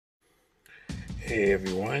Hey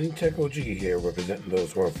everyone, Tech OG here, representing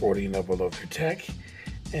those who are 40 and up and love their tech.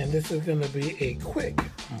 And this is going to be a quick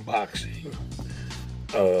unboxing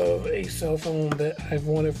of a cell phone that I've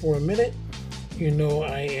wanted for a minute. You know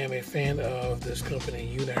I am a fan of this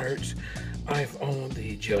company, Unihertz. I've owned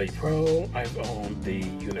the Jelly Pro, I've owned the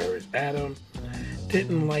Unihertz Atom.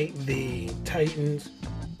 Didn't like the Titans.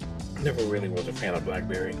 Never really was a fan of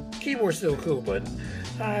BlackBerry. Keyboard's still cool, but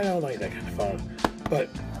I don't like that kind of phone. But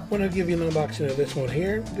I want to give you an unboxing of this one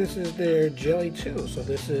here. This is their Jelly 2, so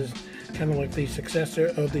this is kind of like the successor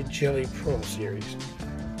of the Jelly Pro series.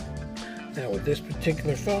 Now with this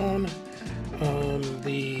particular phone,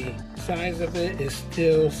 the size of it is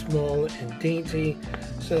still small and dainty,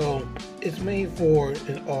 so it's made for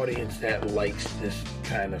an audience that likes this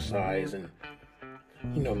kind of size and,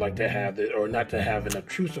 you know, like to have it, or not to have an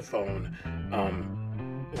obtrusive phone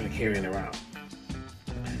when carrying around.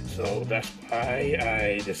 So that's why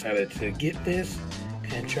I decided to get this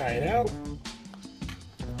and try it out,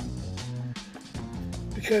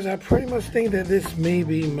 because I pretty much think that this may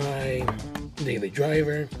be my daily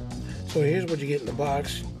driver. So here's what you get in the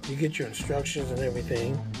box. You get your instructions and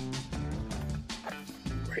everything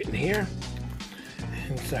right in here.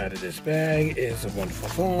 Inside of this bag is a wonderful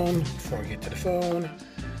phone. Before I get to the phone,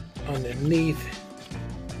 underneath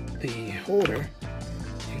the holder,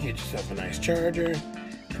 you get yourself a nice charger.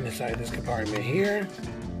 And inside this compartment here,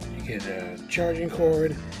 you get a charging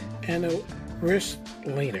cord and a wrist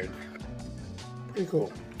lanyard. Pretty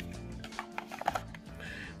cool.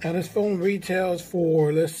 Now this phone retails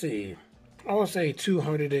for, let's see, I would say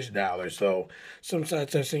 $200-ish. So some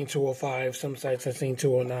sites I've seen $205, some sites I've seen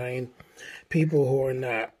 $209. People who are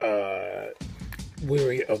not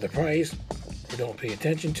weary of the price or don't pay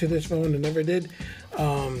attention to this phone and never did,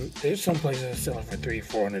 there's some places that sell it for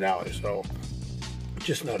 $300-400. So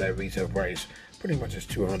just know that retail price pretty much is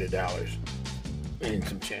 $200 and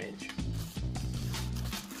some change.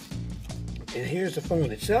 And here's the phone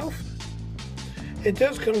itself. It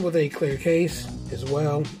does come with a clear case as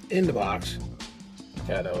well in the box.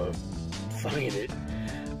 Gotta find it.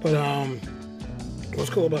 But what's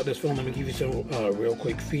cool about this phone, let me give you some real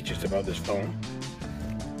quick features about this phone.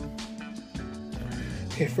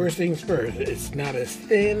 Okay, first things first, it's not as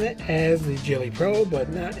thin as the Jelly Pro, but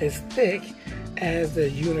not as thick as the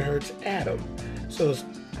Unihertz Atom. So it's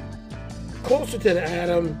closer to the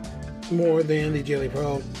Atom more than the Jelly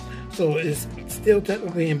Pro. So it's still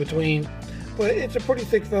technically in between, but it's a pretty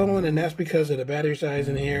thick phone, and that's because of the battery size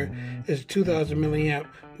in here. It's a 2000 milliamp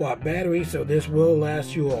watt battery, so this will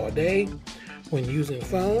last you all day when using the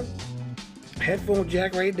phone. Headphone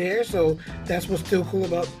jack right there, so that's what's still cool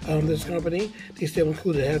about this company. They still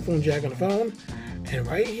include a headphone jack on the phone. And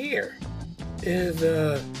right here is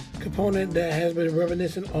a component that has been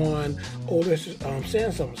reminiscent on older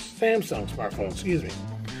Samsung smartphones, excuse me.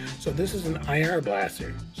 So this is an IR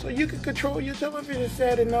blaster. So you can control your television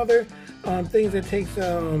set and other things that takes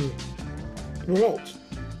remotes.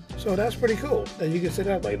 So that's pretty cool that you can set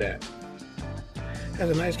up like that.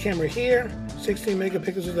 Has a nice camera here, 16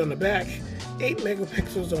 megapixels on the back, 8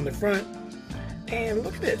 megapixels on the front. And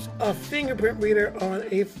look at this, a fingerprint reader on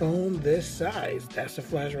a phone this size. That's the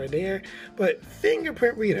flash right there. But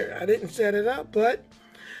fingerprint reader, I didn't set it up, but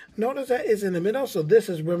notice that it's in the middle. So this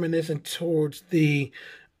is reminiscent towards the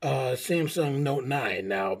Samsung Note 9.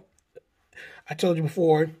 Now, I told you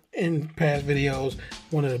before in past videos,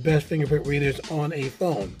 one of the best fingerprint readers on a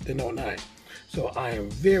phone, the Note 9. So I am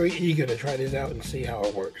very eager to try this out and see how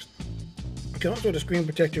it works. It comes with a screen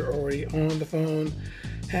protector already on the phone.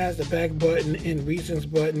 Has the back button and recents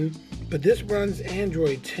button, but this runs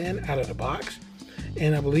Android 10 out of the box,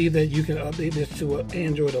 and I believe that you can update this to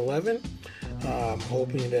Android 11. I'm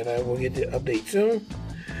hoping that I will get the update soon,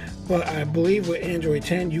 but I believe with Android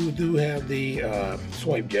 10 you do have the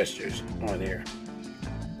swipe gestures on there,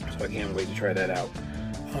 so I can't wait to try that out.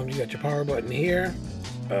 You got your power button here,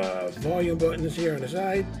 volume buttons here on the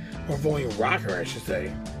side, or volume rocker I should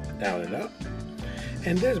say, down and up,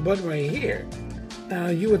 and this button right here. Now,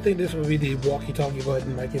 you would think this would be the walkie-talkie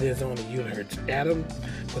button like it is on the Unihertz Atom,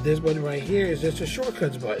 but this button right here is just a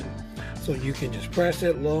shortcuts button. So you can just press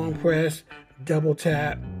it, long press, double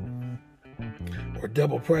tap, or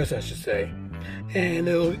double press I should say, and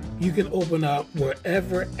you can open up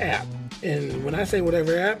whatever app. And when I say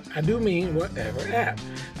whatever app, I do mean whatever app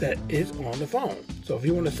that is on the phone. So if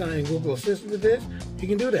you want to sign Google Assistant to this, you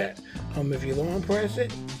can do that. If you long press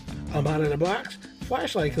it, out of the box,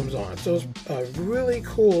 flashlight comes on. So it's a really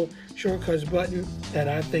cool shortcuts button that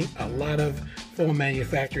I think a lot of phone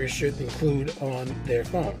manufacturers should include on their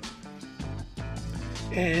phone.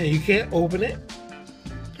 And you can't open it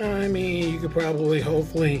I mean, you could probably,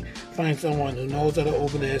 hopefully, find someone who knows how to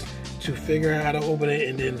open this to figure out how to open it,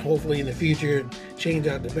 and then hopefully in the future change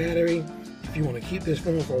out the battery if you want to keep this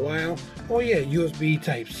phone for a while. Oh yeah, USB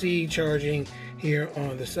Type-C charging here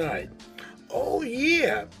on the side. Oh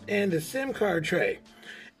yeah, and the SIM card tray.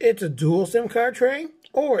 It's a dual SIM card tray,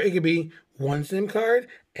 or it could be one SIM card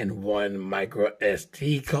and one micro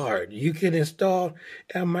SD card. You can install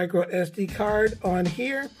a micro SD card on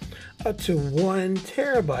here up to 1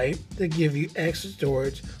 terabyte to give you extra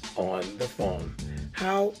storage on the phone.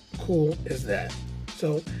 How cool is that?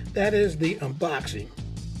 So that is the unboxing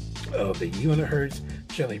of the Unihertz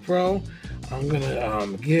Jelly Pro. I'm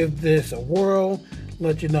gonna give this a whirl,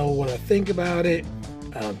 let you know what I think about it,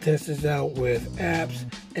 test this out with apps,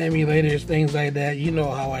 emulators, things like that. You know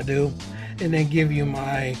how I do. And then give you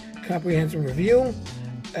my comprehensive review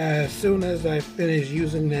as soon as I finish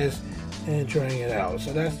using this and trying it out.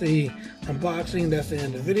 So that's the unboxing. That's the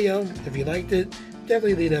end of the video. If you liked it,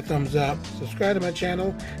 definitely leave that thumbs up. Subscribe to my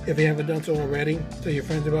channel if you haven't done so already. Tell your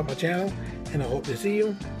friends about my channel, and I hope to see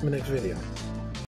you in the next video.